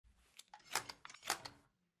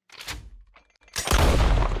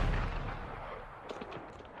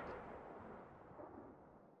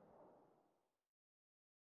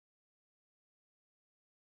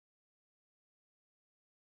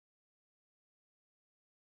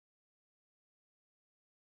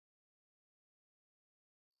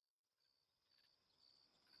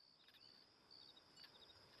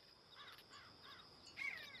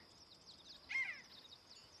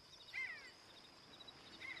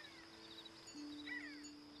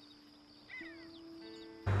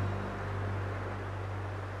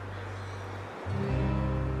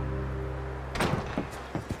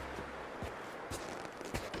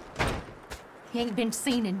He ain't been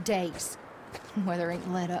seen in days. Weather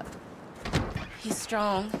ain't let up. He's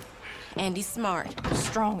strong, and he's smart.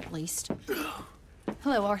 Strong, at least.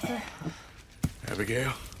 Hello, Arthur.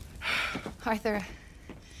 Abigail? Arthur,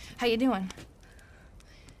 how you doing?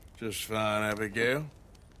 Just fine, Abigail.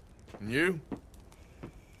 And you?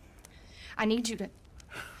 I need you to...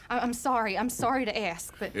 I'm sorry to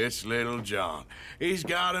ask, but... It's little John. He's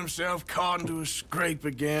got himself caught into a scrape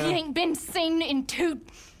again. He ain't been seen in two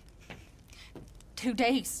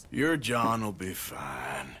days. Your John will be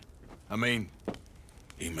fine. I mean,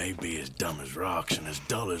 he may be as dumb as rocks and as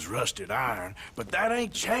dull as rusted iron, but that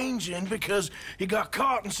ain't changing because he got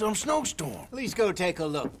caught in some snowstorm. Please go take a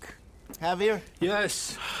look. Javier?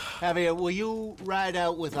 Yes. Javier, will you ride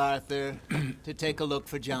out with Arthur to take a look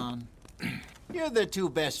for John? You're the two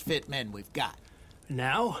best fit men we've got.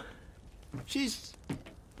 Now?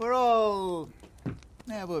 We're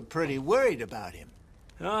pretty worried about him.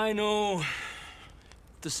 I know.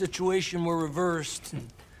 If the situation were reversed, and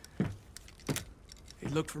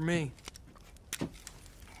he'd look for me.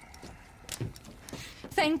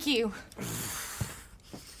 Thank you.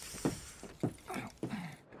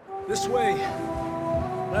 This way.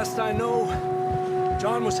 Last I know,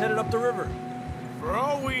 John was headed up the river. For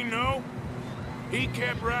all we know, he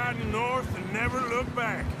kept riding north and never looked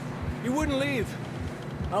back. He wouldn't leave.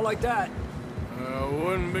 Not like that.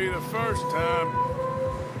 Wouldn't be the first time.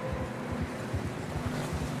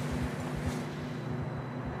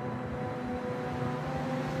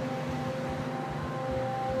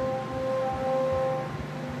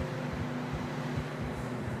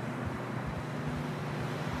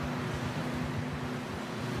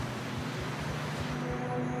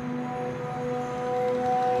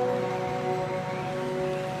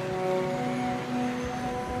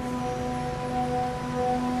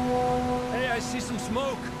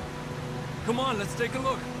 Smoke. Come on, let's take a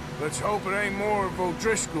look. Let's hope it ain't more of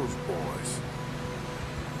O'Driscoll's boys.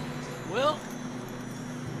 Well,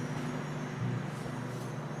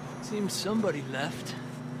 seems somebody left.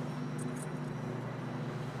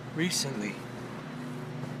 Recently.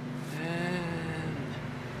 And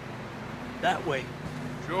that way.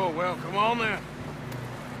 Sure, well, come on then.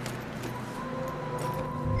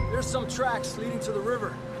 There's some tracks leading to the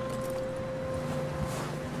river.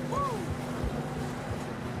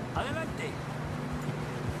 Adelante.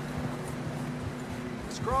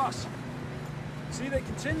 Let's cross. See, they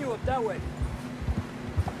continue up that way.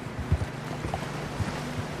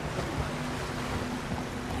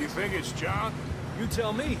 You think it's John? You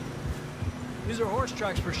tell me. These are horse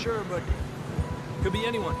tracks for sure, but could be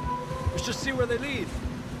anyone. Let's just see where they lead.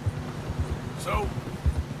 So,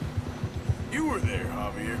 you were there,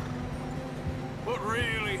 Javier. What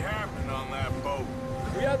really happened on that boat?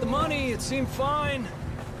 We had the money, it seemed fine.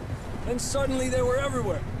 Then suddenly they were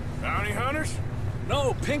everywhere. Bounty hunters?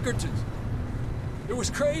 No, Pinkertons. It was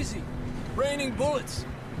crazy. Raining bullets.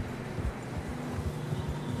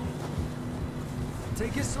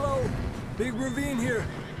 Take it slow. Big ravine here.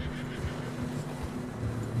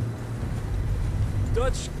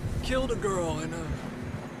 Dutch killed a girl in a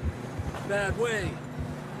bad way.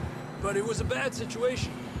 But it was a bad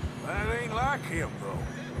situation. That ain't like him, though.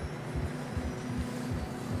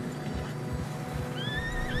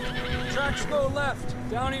 Tracks go left,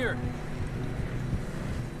 down here.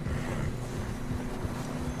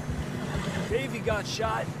 Davey got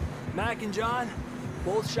shot. Mac and John,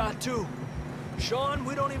 both shot too. Sean,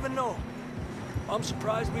 we don't even know. I'm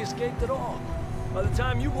surprised we escaped at all. By the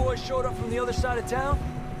time you boys showed up from the other side of town,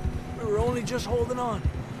 we were only just holding on.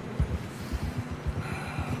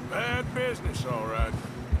 Bad business, all right.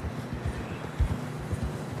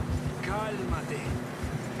 Cálmate.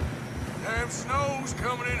 Damn snow's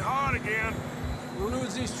coming in hot again. We'll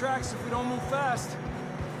lose these tracks if we don't move fast.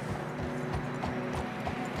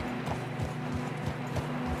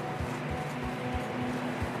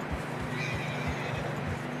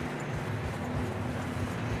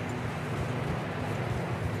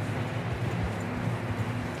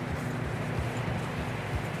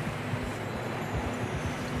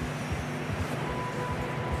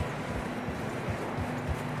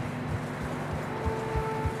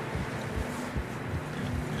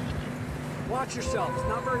 Watch yourself, it's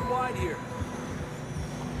not very wide here.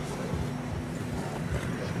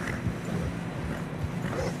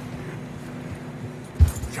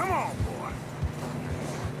 Come on, boy.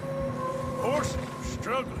 Horses are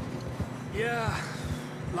struggling. Yeah,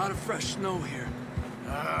 a lot of fresh snow here.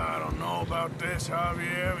 I don't know about this,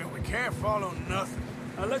 Javier. I mean, we can't follow nothing.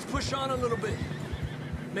 Let's push on a little bit.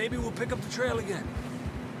 Maybe we'll pick up the trail again.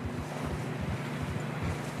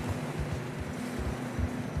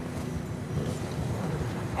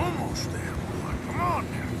 Almost there, boy. come on.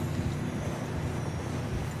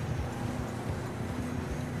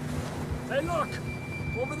 Hey, look!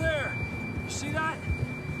 Over there! You see that?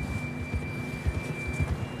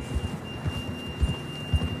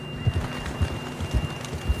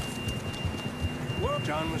 Well,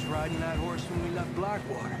 John was riding that horse when we left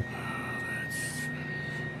Blackwater.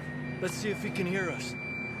 Let's see if he can hear us.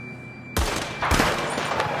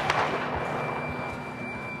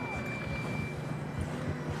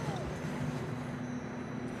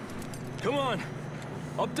 Come on!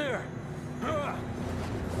 Up there! Yeah!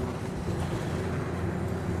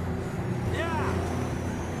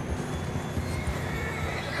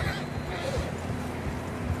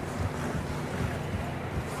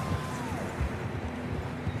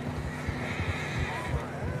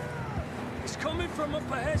 It's coming from up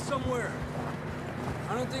ahead somewhere.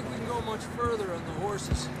 I don't think we can go much further on the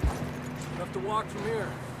horses. We'll have to walk from here.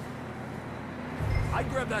 I'd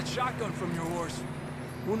grab that shotgun from your horse.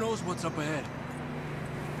 Who knows what's up ahead?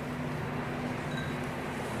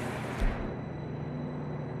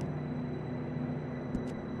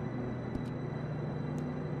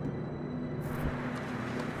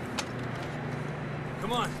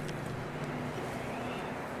 Come on.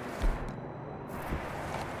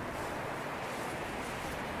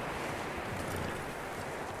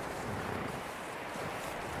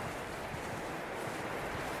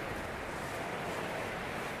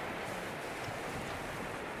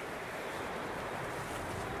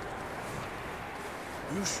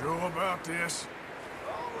 You sure about this?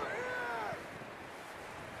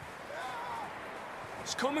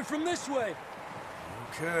 It's coming from this way.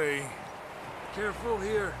 Okay. Careful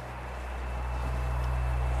here.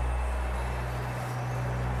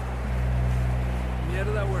 Yeah,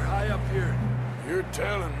 that we're high up here. You're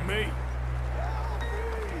telling me.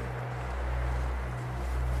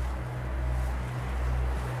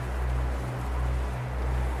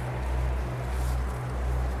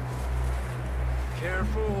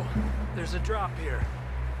 Careful. There's a drop here.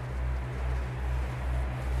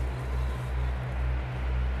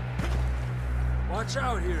 Watch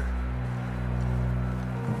out here.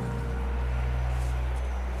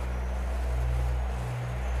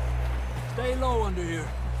 Stay low under here.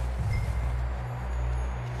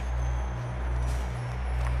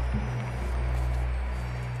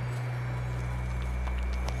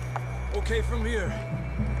 Okay from here.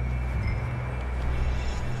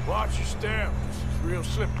 Watch your step. This is real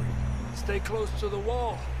slippery. Stay close to the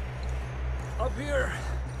wall. Up here.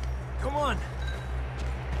 Come on.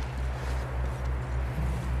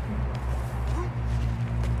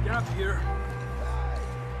 Gap here.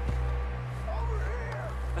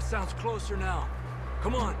 That sounds closer now.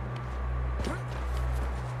 Come on.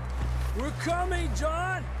 We're coming,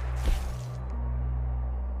 John!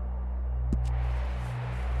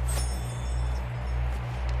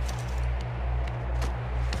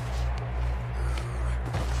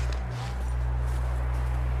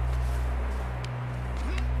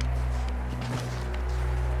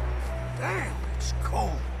 Damn, it's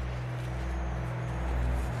cold.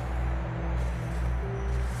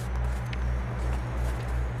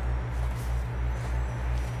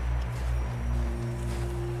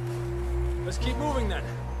 Let's keep moving then.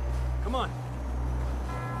 Come on.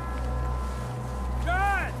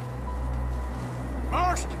 John!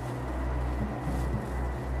 Marston!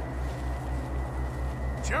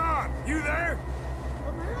 John, you there?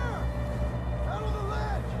 I'm here! Out on the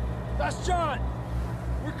ledge! That's John!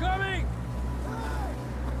 We're coming!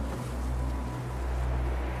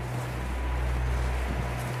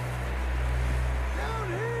 Down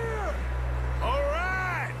here! All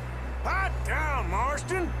right! Pipe down,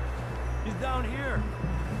 Marston! He's down here.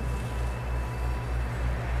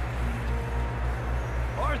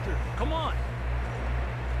 Arthur, come on!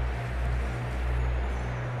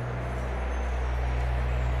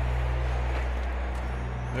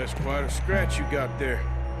 That's quite a scratch you got there.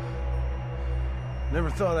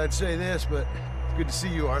 Never thought I'd say this, but it's good to see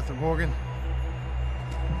you, Arthur Morgan.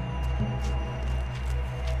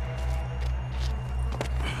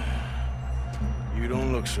 You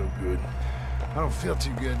don't look so good. I don't feel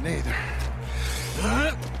too good, neither.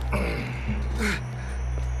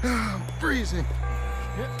 I'm freezing.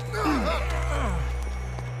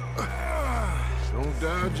 Don't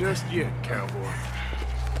die just yet, cowboy.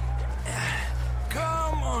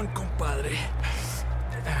 Come on, compadre.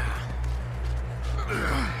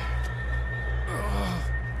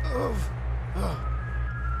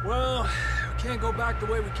 Well, we can't go back the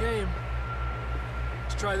way we came.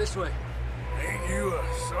 Let's try this way. Ain't you a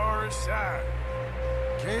sorry sight?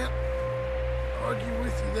 Can't argue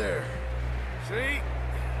with you there. See?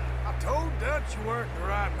 I told Dutch you weren't the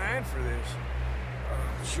right man for this.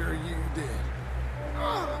 Sure you did.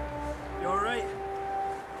 You all right?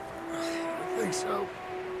 I think so.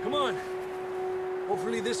 Come on.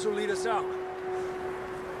 Hopefully this will lead us out.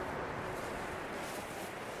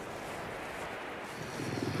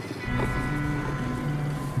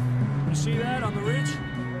 You see that on the ridge?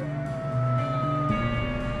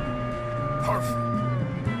 Perfect.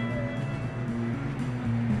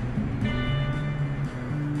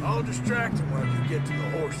 I'll distract him when I can get to the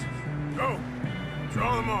horses. Go!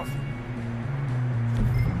 Draw them off.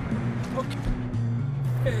 Okay.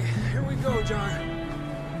 Hey, here we go, John.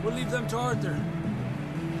 We'll leave them to Arthur.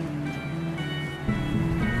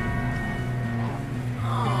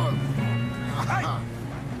 Hey!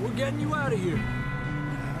 We're getting you out of here.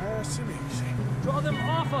 Nice and easy. Draw them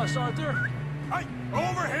off us, Arthur. Hey,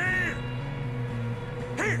 over here!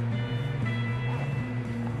 Here!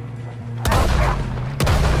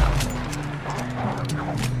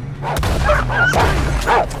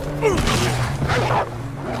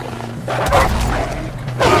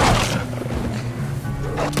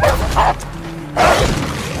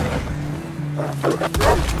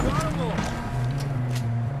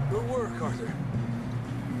 Good work, Arthur.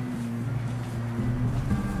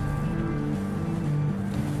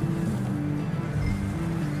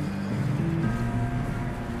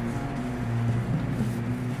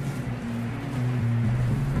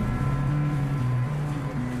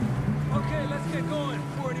 Okay, let's get going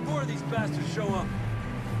before any more of these bastards show up.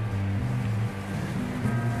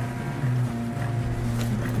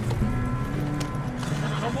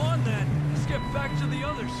 Come on, then. Let's get back to the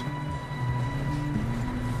others.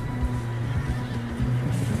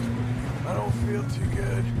 I don't feel too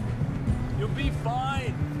good. You'll be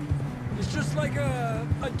fine. It's just like a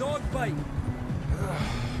dog bite.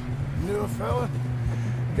 Knew a fella,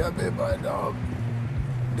 got bit by a dog,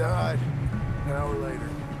 died an hour later.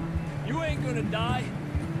 You ain't gonna die.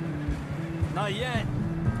 Not yet.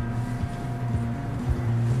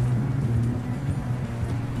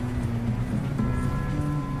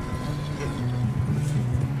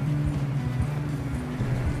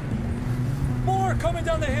 More coming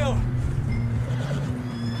down the hill.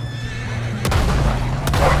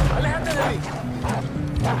 Aléjate de mí.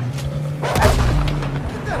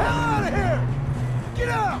 Get the hell out of here! Get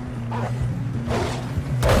out!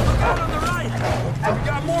 Look out on the right. We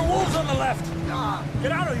got more wolves on the left.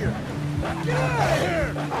 Get out of here. Get out of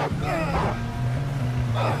here!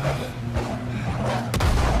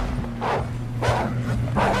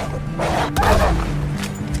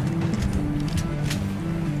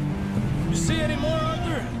 You see any more,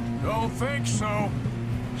 Arthur? Don't think so.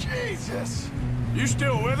 Jesus! You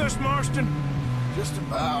still with us, Marston? Just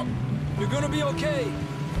about. You're gonna be okay.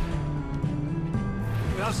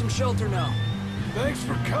 We have some shelter now. Thanks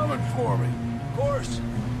for coming for me. Of course.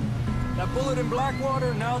 That bullet in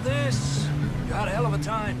Blackwater, now this. You had a hell of a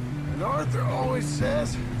time. And Arthur always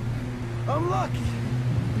says, I'm lucky.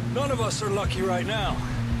 None of us are lucky right now.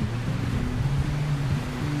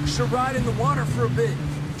 Should ride in the water for a bit.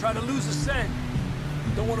 Try to lose the scent.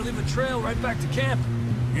 Don't want to leave a trail right back to camp.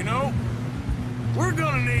 You know, we're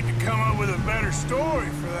gonna need to come up with a better story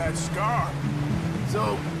for that scar.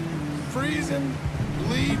 So, freezing,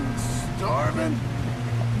 bleeding, starving,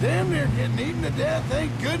 damn near getting eaten to death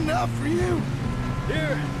ain't good enough for you.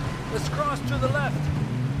 Here, let's cross to the left.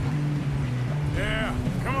 Yeah,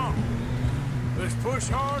 come on. Let's push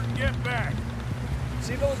hard and get back.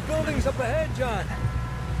 See those buildings up ahead, John?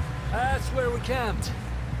 That's where we camped.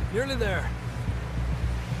 Nearly there.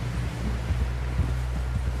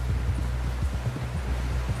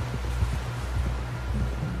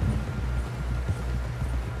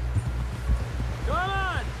 Come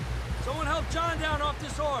on! Someone help John down off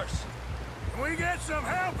this horse. Can we get some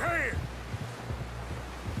help here?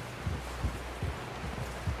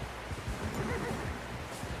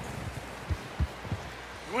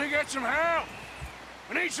 Can we get some help?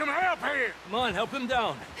 We need some help here. Come on, help him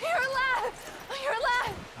down. You're alive! You're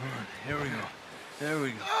alive! Here we go. There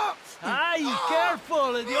we go. Ay,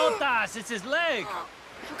 careful, idiotas! It's his leg. Oh,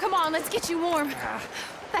 come on, let's get you warm.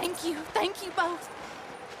 Thank you both.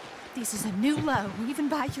 This is a new low, even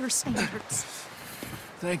by your standards.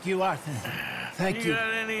 Thank you, Arthur. Thank you.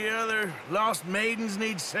 Got any other lost maidens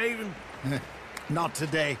need saving? Not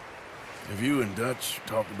today. Have you and Dutch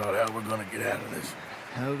talked about how we're gonna get out of this?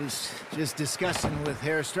 I was just discussing with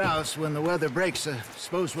Herr Strauss when the weather breaks. I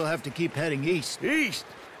suppose we'll have to keep heading east. East?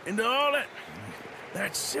 Into all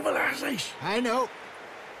that civilization. I know.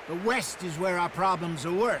 The west is where our problems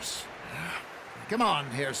are worse. Come on,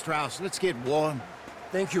 Herr Strauss, let's get warm.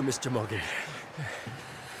 Thank you, Mr. Morgan.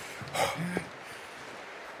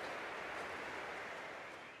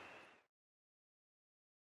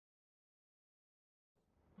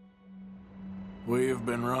 We have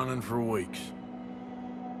been running for weeks.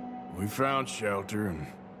 We found shelter and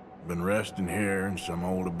been resting here in some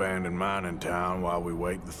old abandoned mining town while we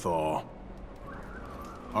wait the thaw.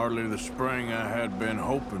 Hardly the spring I had been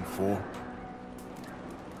hoping for.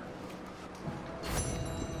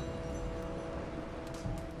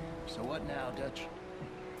 So what now, Dutch?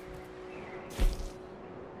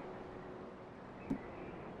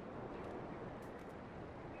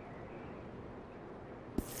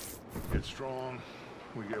 Get strong,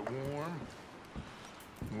 we get warm,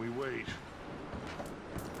 and we wait.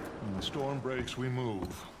 When the storm breaks, we move.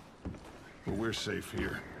 But we're safe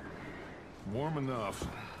here. Warm enough.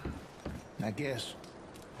 I guess.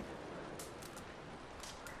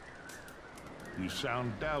 You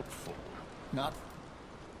sound doubtful. Not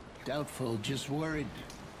doubtful, just worried.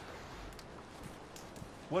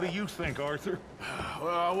 What do you think, Arthur?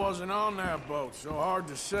 Well, I wasn't on that boat, so hard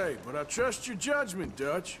to say, but I trust your judgment,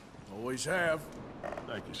 Dutch. Always have.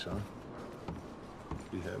 Thank you, son.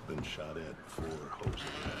 We have been shot at before, Jose,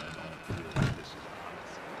 and I don't feel like this is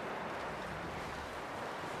honest.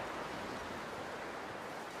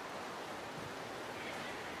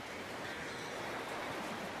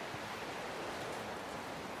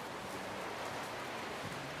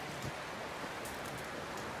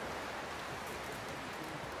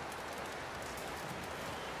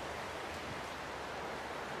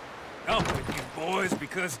 Up with you boys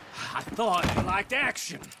because I thought you liked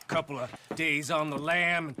action. Couple of days on the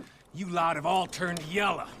lam, and you lot have all turned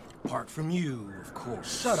yellow. Apart from you, of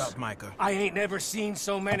course. Shut up, Micah. I ain't never seen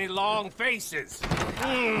so many long faces.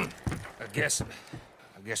 I guess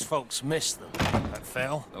folks miss them. That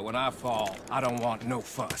fell. But when I fall, I don't want no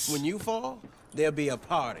fuss. When you fall, there'll be a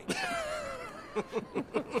party.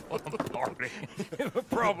 Party.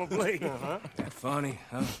 Probably. That funny,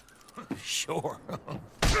 huh? Sure.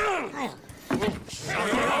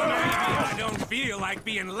 I don't feel like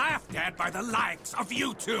being laughed at by the likes of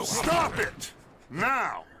you two. Stop it!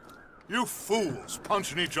 Now! You fools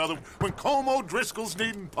punching each other when Colm O'Driscoll's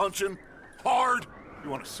needing punching. Hard! You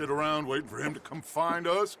want to sit around waiting for him to come find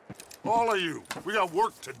us? All of you, we got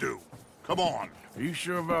work to do. Come on. Are you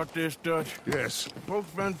sure about this, Dutch? Yes. Folks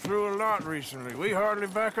been through a lot recently. We hardly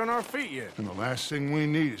back on our feet yet. And the last thing we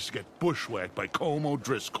need is to get bushwhacked by Colm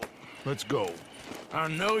O'Driscoll. Let's go. I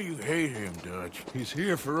know you hate him, Dutch. He's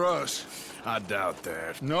here for us. I doubt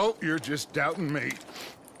that. No, you're just doubting me.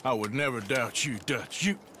 I would never doubt you, Dutch.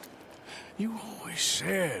 You always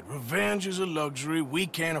said revenge is a luxury we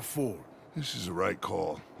can't afford. This is the right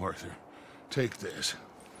call, Arthur. Take this.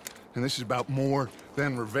 And this is about more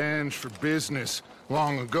than revenge for business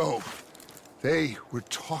long ago. They were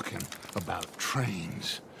talking about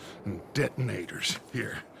trains and detonators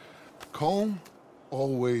here. Colm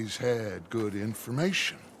always had good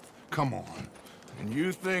information. Come on. And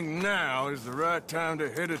you think now is the right time to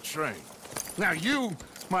hit a train? Now you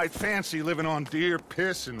might fancy living on deer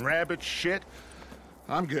piss and rabbit shit.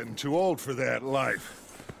 I'm getting too old for that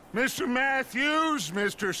life. Mr. Matthews,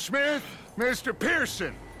 Mr. Smith, Mr.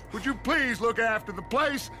 Pearson, would you please look after the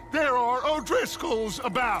place? There are O'Driscolls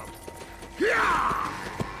about. Yeah!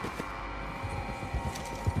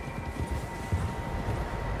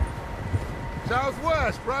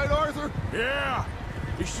 Southwest, right, Arthur? Yeah.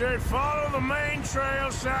 He said follow the main trail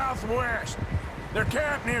southwest. They're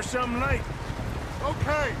camped near some lake.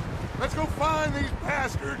 Okay, let's go find these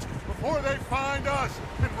bastards before they find us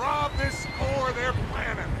and rob this score they're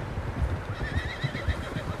planning.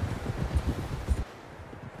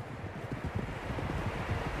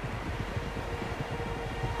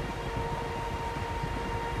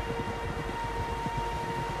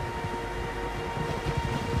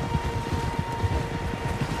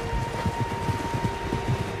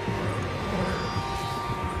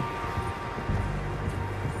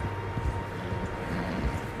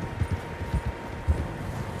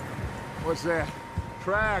 What's that?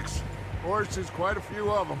 Tracks. Horses, quite a few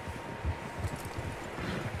of them.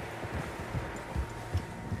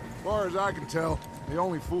 As far as I can tell, the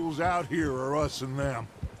only fools out here are us and them.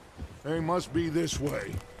 They must be this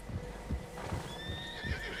way.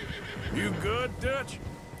 You good, Dutch?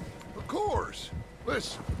 Of course.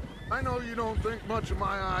 Listen, I know you don't think much of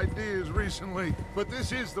my ideas recently, but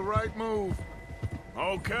this is the right move.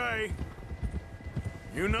 Okay.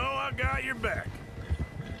 You know I got your back.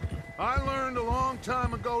 I learned a long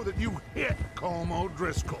time ago that you hit Colm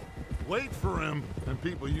O'Driscoll. Wait for him, and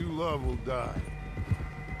people you love will die.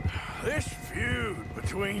 This feud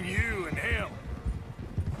between you and him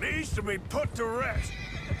needs to be put to rest,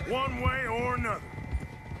 one way or another.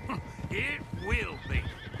 It will be.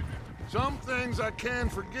 Some things I can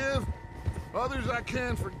forgive, others I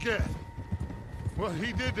can forget. What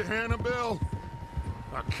he did to Annabelle,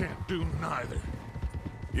 I can't do neither.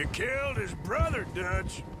 You killed his brother,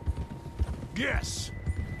 Dutch. Yes,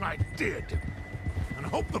 I did. And I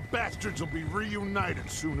hope the bastards will be reunited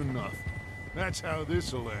soon enough. That's how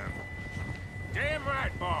this'll end. Damn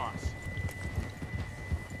right, boss.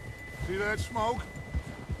 See that smoke?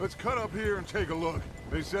 Let's cut up here and take a look.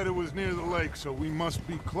 They said it was near the lake, so we must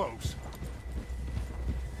be close.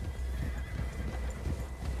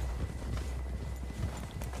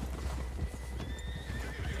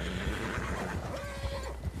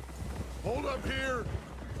 Hold up here!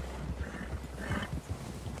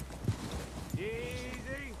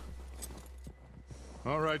 Easy.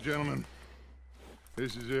 All right, gentlemen.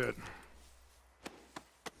 This is it.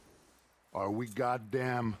 Are we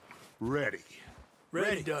goddamn ready?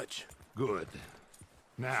 Ready, Dutch. Good.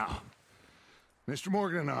 Now, Mr.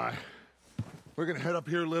 Morgan and I, we're gonna head up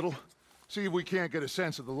here a little, see if we can't get a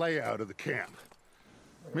sense of the layout of the camp.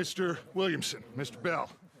 Mr. Williamson, Mr. Bell,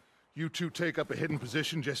 you two take up a hidden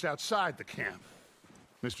position just outside the camp.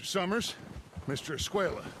 Mr. Summers, Mr.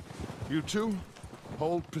 Escuela, you two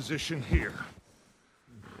hold position here.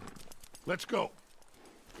 Let's go.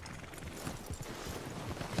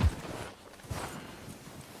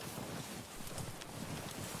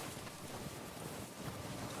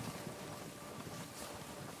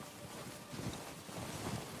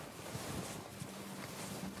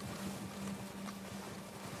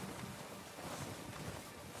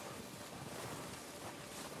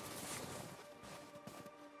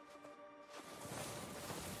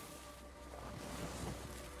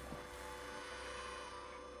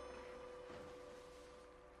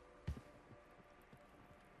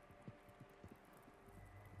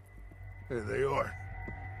 There they are.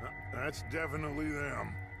 That's definitely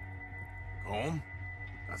them. Home?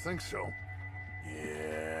 I think so.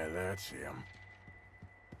 Yeah, that's him.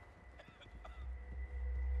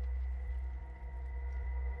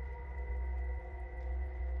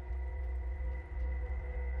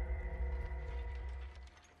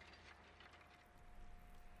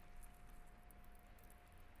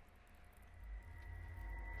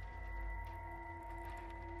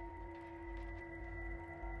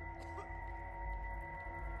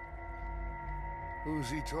 Who's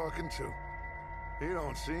he talking to? He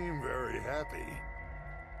don't seem very happy.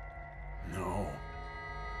 No.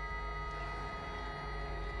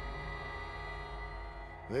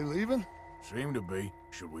 They leaving? Seem to be.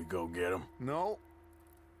 Should we go get him? No.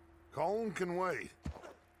 Colin can wait.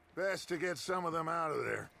 Best to get some of them out of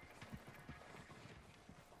there.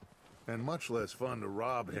 And much less fun to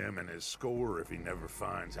rob him and his score if he never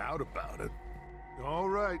finds out about it. All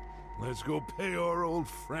right, let's go pay our old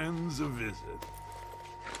friends a visit.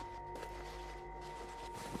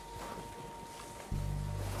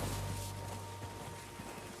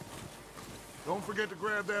 Don't forget to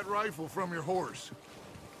grab that rifle from your horse.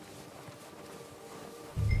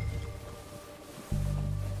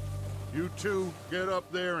 You two, get up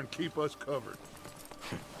there and keep us covered.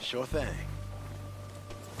 Sure thing.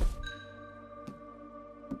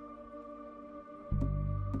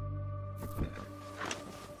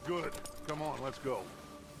 Good. Come on, let's go.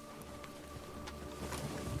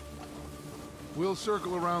 We'll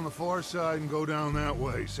circle around the far side and go down that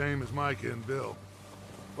way, same as Micah and Bill.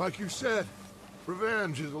 Like you said,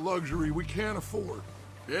 revenge is a luxury we can't afford.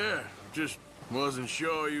 Yeah, just wasn't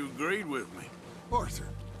sure you agreed with me. Arthur.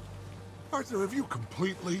 Arthur, have you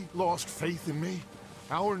completely lost faith in me?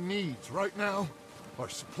 Our needs right now are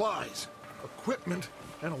supplies, equipment,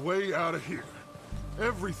 and a way out of here.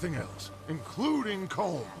 Everything else, including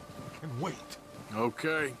Colm, can wait.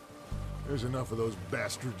 Okay. There's enough of those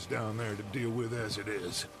bastards down there to deal with as it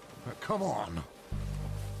is. Now, come on.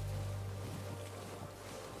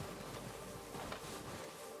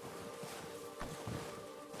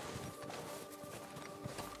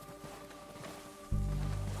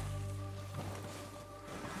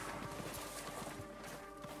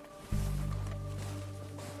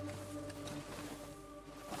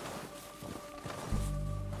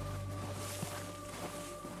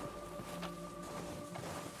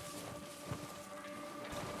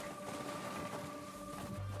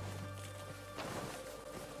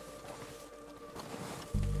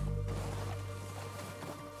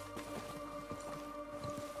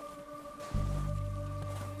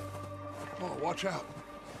 Oh, watch out.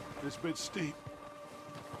 This bit's steep.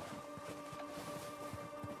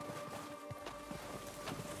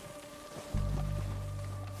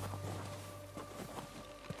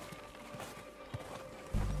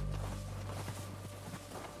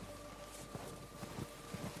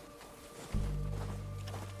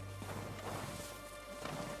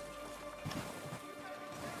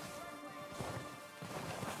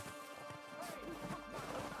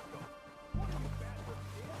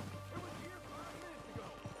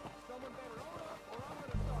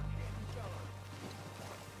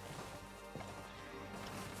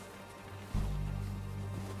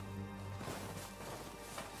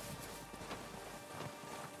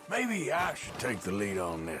 Maybe I should take the lead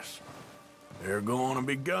on this. They're going to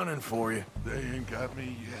be gunning for you. They ain't got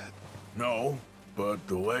me yet. No, but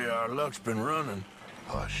the way our luck's been running...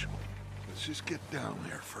 Hush. Let's just get down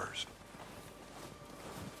there first.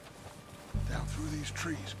 Down through these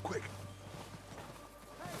trees, quick.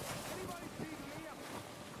 Hey, anybody see Liam?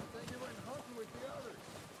 I think he went hunting with the others.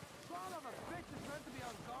 Son of a bitch is meant to be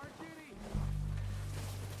on guard duty.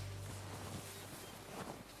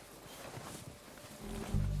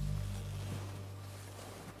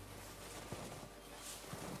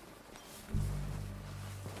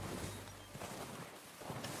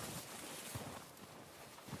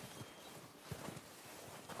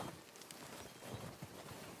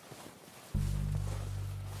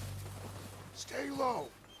 Stay low.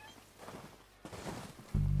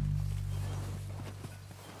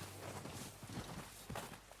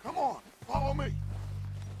 Come on, follow me.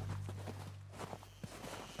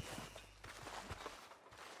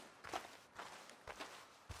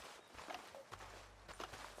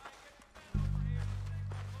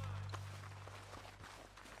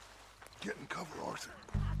 Get in cover, Arthur.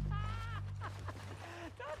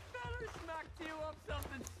 That feller smacked you up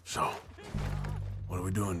something. So, what are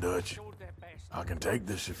we doing, Dutch? I can take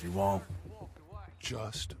this if you want.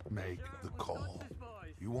 Just make the call.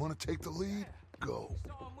 You want to take the lead? Go.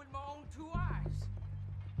 Saw him with my own 2 eyes.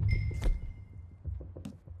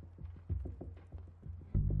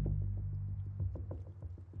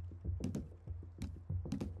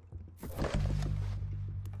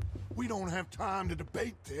 We don't have time to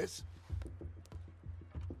debate this.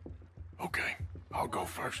 Okay, I'll go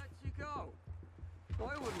first. Let you go.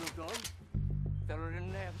 I wouldn't have done. Better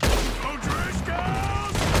than that.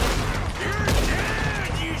 O'Driscolls! You're dead,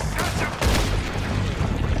 you sons of...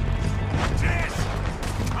 Tess!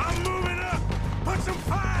 I'm moving up! Put some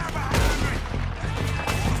fire behind me!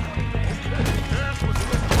 Tess was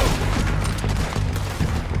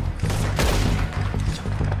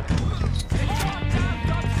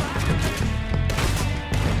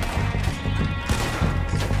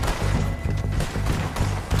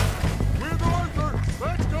With Arthur!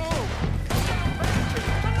 Let's go!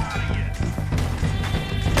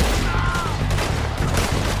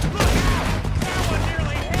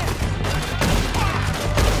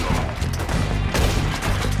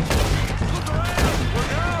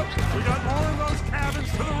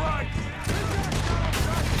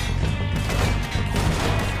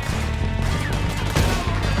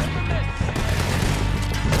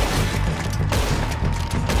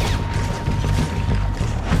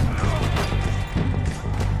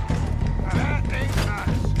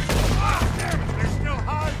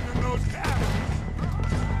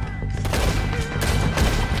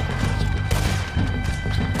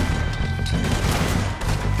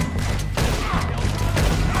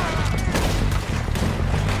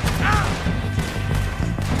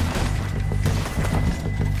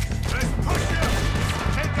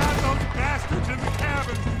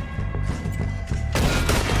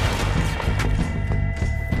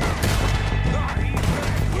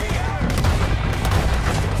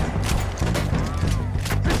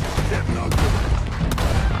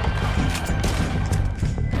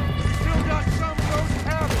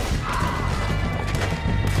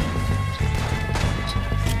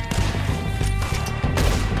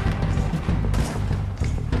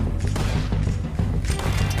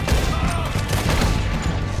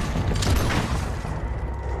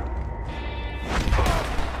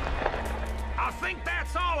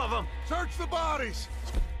 Search the bodies!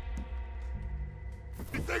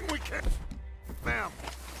 Anything we can... Them!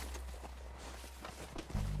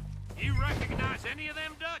 You recognize any of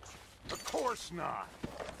them, Dutch? Of course not.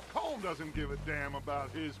 Colm doesn't give a damn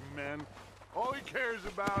about his men. All he cares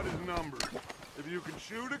about is numbers. If you can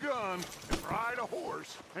shoot a gun and ride a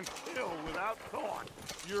horse and kill without thought,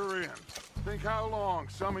 you're in. Think how long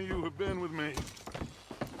some of you have been with me.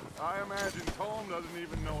 I imagine Colm doesn't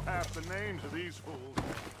even know half the names of these fools.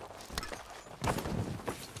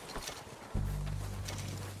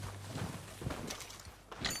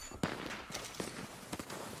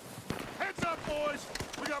 Heads up, boys!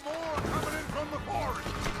 We got more coming in from the forest!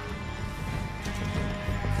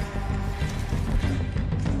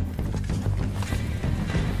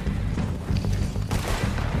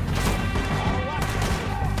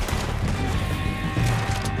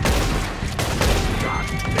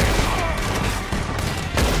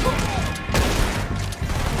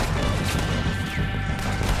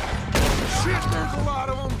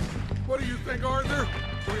 What do you think, Arthur?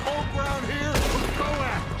 We hold ground here, let's go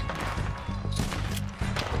at it.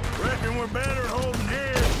 Reckon we're better holding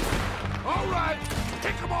here. All right,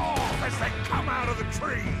 pick them off as they come out of the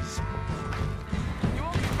trees. You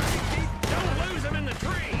won't get Don't lose him in the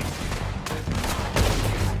trees!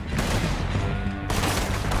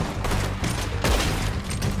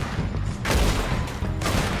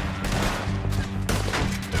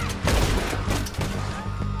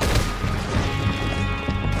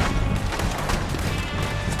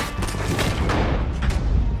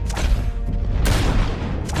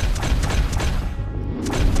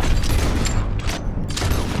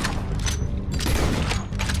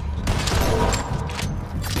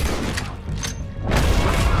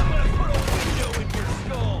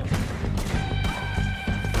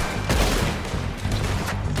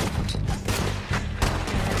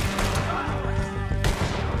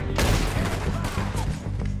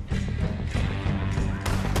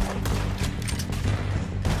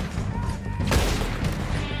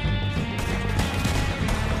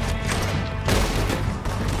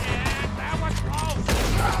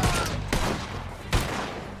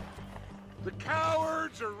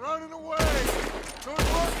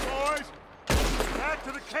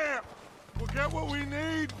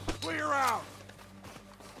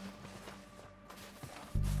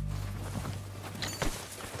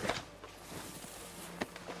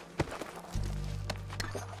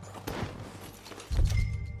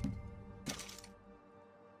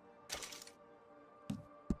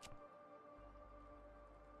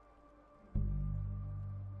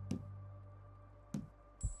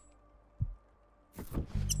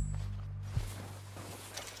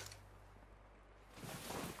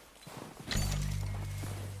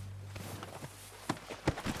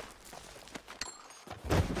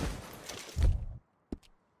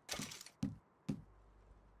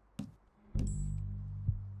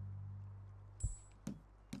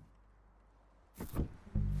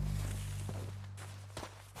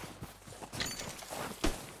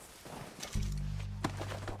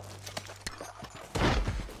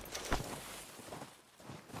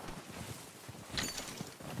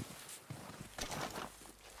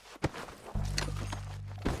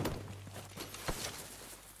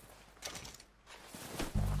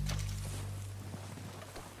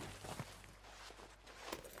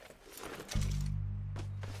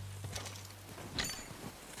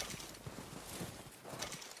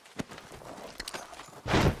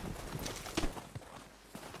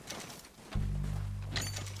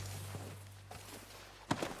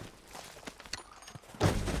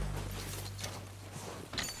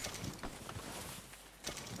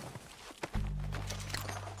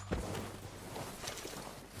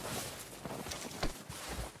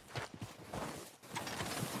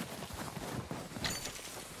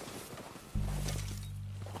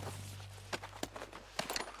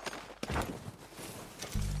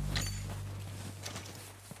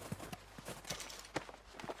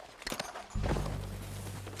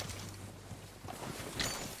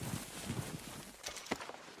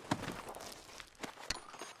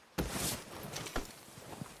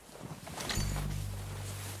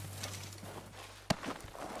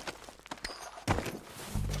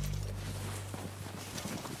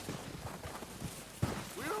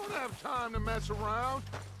 Time to mess around.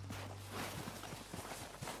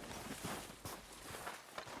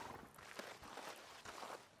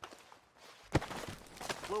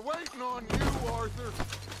 We're waiting on you, Arthur.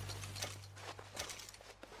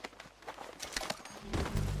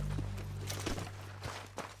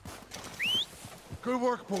 Good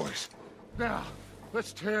work, boys. Now,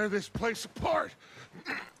 let's tear this place apart.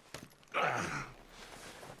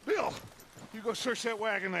 Bill, you go search that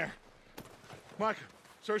wagon there. Mike,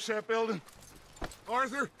 search that building.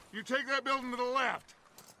 Arthur, you take that building to the left.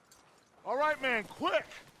 All right, man, quick!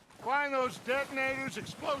 Find those detonators,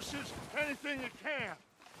 explosives, anything you can.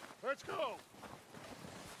 Let's go!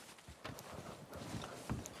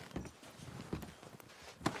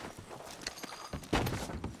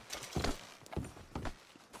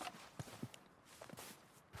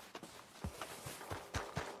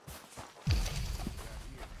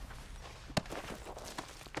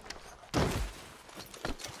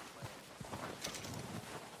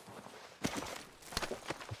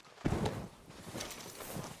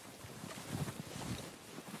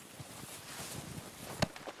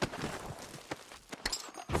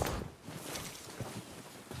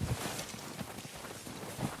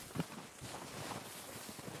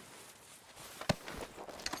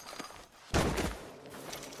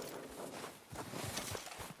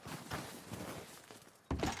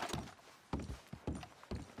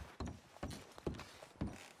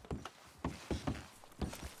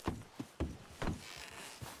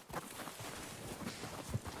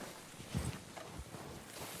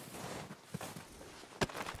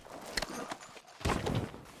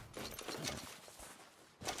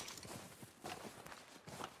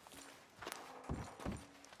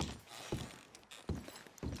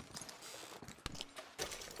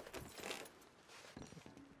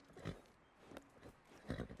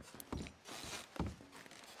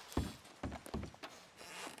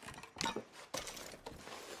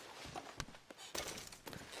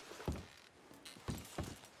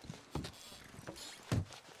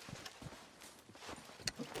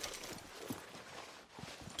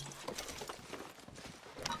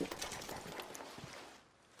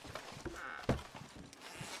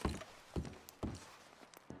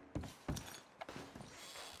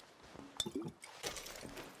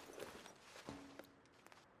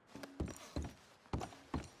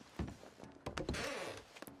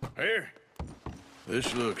 Here.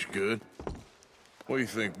 This looks good. What do you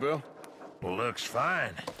think, Bill? Looks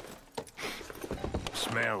fine.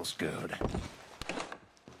 Smells good.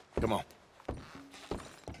 Come on.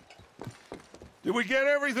 Did we get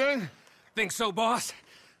everything? Think so, boss?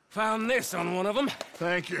 Found this on one of them.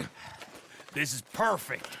 Thank you. This is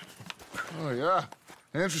perfect. Oh, yeah?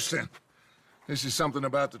 Interesting. This is something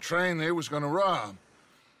about the train they was gonna rob.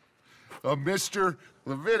 A Mr.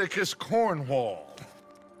 Leviticus Cornwall.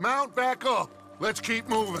 Mount back up. Let's keep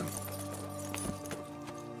moving.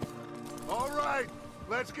 All right,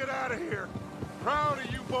 let's get out of here. Proud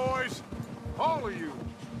of you boys. All of you.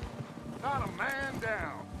 Not a man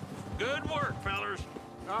down. Good work, fellers.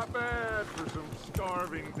 Not bad for some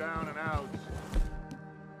starving down and outs.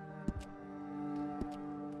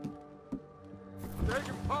 They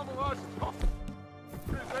can pummel us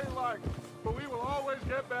as they like, but we will always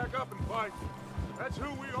get back up and fight. That's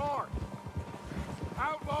who we are.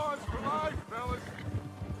 Outlaws for life, fellas.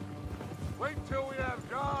 Wait till we have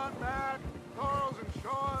John, Matt, Charles, and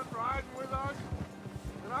Sean riding with us,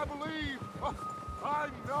 and I believe, I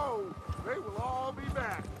know, they will all be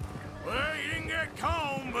back. Well, you didn't get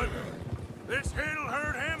Combe, but this hit'll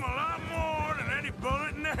hurt him a lot more than any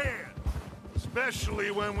bullet in the head. Especially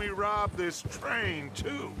when we rob this train,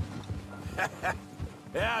 too.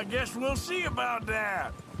 Yeah, I guess we'll see about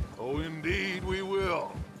that. Oh, indeed we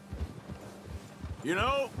will. You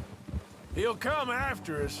know, he'll come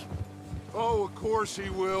after us. Oh, of course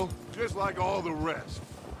he will, just like all the rest.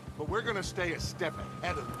 But we're gonna stay a step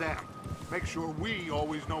ahead of them. Make sure we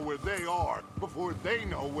always know where they are before they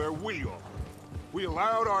know where we are. We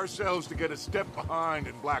allowed ourselves to get a step behind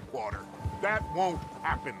in Blackwater. That won't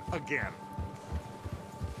happen again.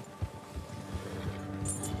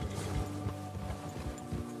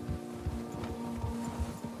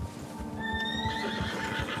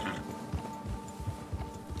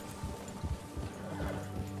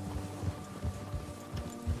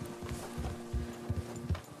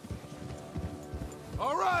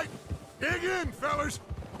 All right, dig in, fellas.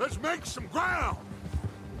 Let's make some ground.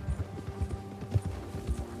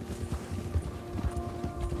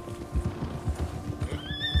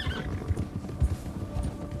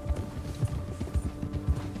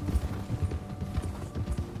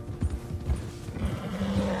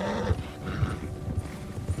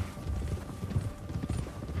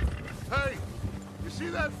 Hey, you see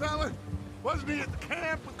that fella? Wasn't he at the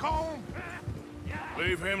camp with Combe?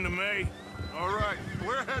 Leave him to me. All right,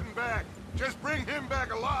 we're heading back. Just bring him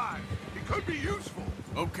back alive. He could be useful.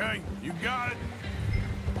 Okay, you got it.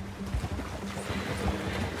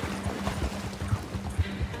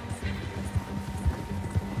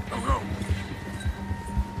 Go, go.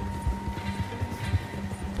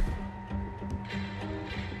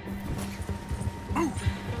 Move.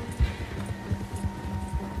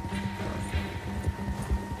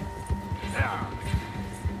 Yeah.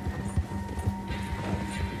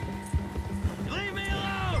 Leave me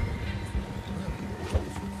alone!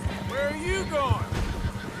 Where are you going?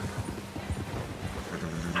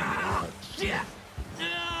 Ah, shit!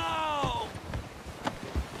 No!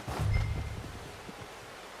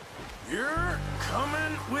 You're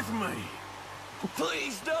coming with me.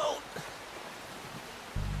 Please don't!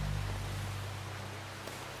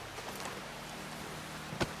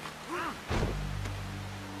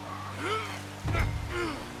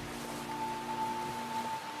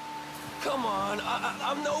 Come on,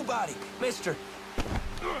 I'm nobody, mister.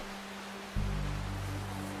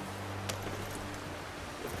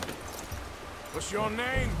 What's your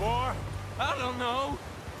name, boy? I don't know.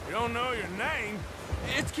 You don't know your name?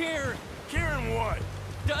 It's Kieran. Kieran what?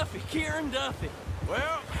 Duffy, Kieran Duffy.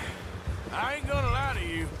 Well, I ain't gonna lie to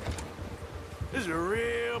you. This is a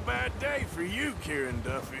real bad day for you, Kieran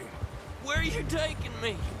Duffy. Where are you taking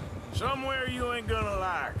me? Somewhere you ain't gonna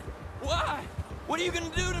like. Why? What are you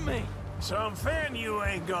gonna do to me? Something you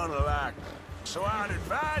ain't gonna like. So I'd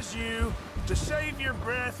advise you to save your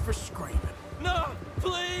breath for screaming. No,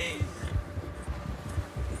 please!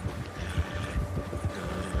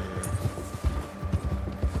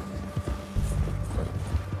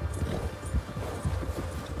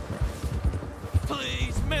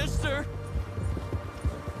 Please, mister!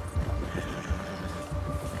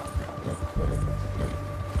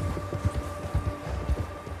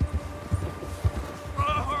 I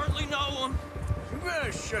hardly know him. You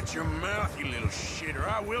better shut your mouth, you little shit, or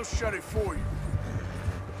I will shut it for you.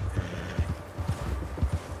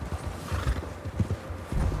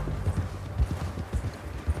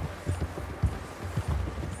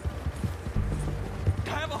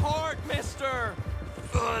 Have a heart, mister!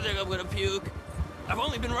 Oh, I think I'm gonna puke. I've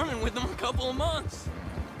only been running with them a couple of months.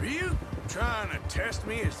 Are you Trying to test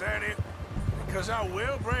me, is that it? Because I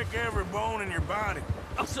will break every bone in your body.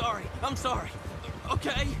 I'm sorry.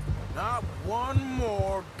 Okay? Not one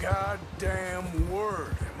more goddamn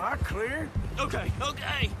word. Am I clear? Okay.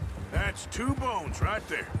 That's 2 bones right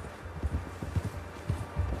there.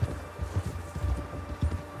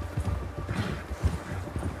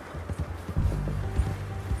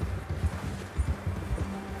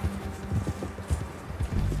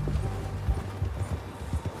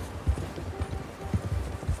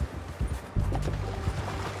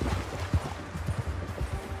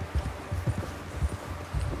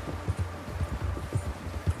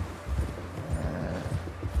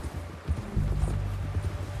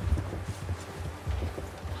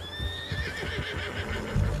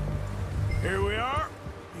 Here we are,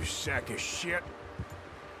 you sack of shit.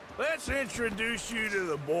 Let's introduce you to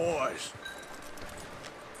the boys.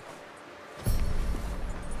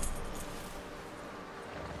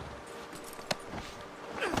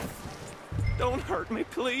 Don't hurt me,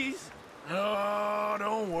 please. Oh,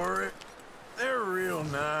 don't worry. They're real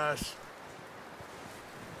nice.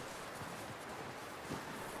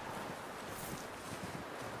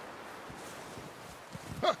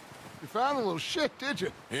 Huh. You found a little shit, did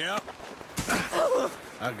you? Yep.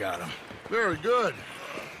 I got him. Very good.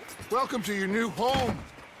 Welcome to your new home.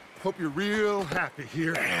 Hope you're real happy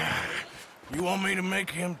here. You want me to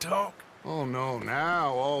make him talk? Oh, no,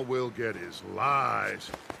 now all we'll get is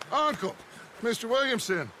lies. Uncle, Mr.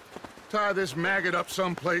 Williamson, tie this maggot up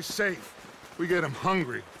someplace safe. We get him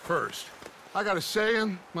hungry first. I got a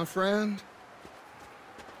saying, my friend.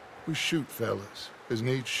 We shoot fellas as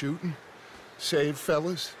need shooting, save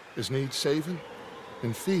fellas as need saving,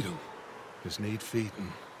 and feed 'em as need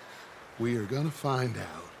feeding. We are gonna find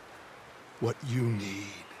out what you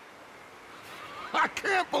need. I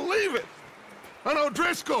can't believe it! An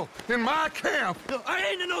O'Driscoll in my camp! I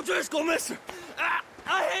ain't an O'Driscoll, mister!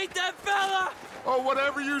 I hate that fella! Oh,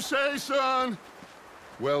 whatever you say, son.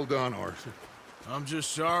 Well done, Arthur. I'm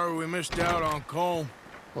just sorry we missed out on Cole.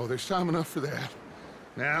 Oh, there's time enough for that.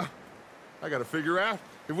 Now, I gotta figure out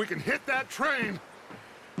if we can hit that train.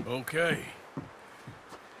 Okay.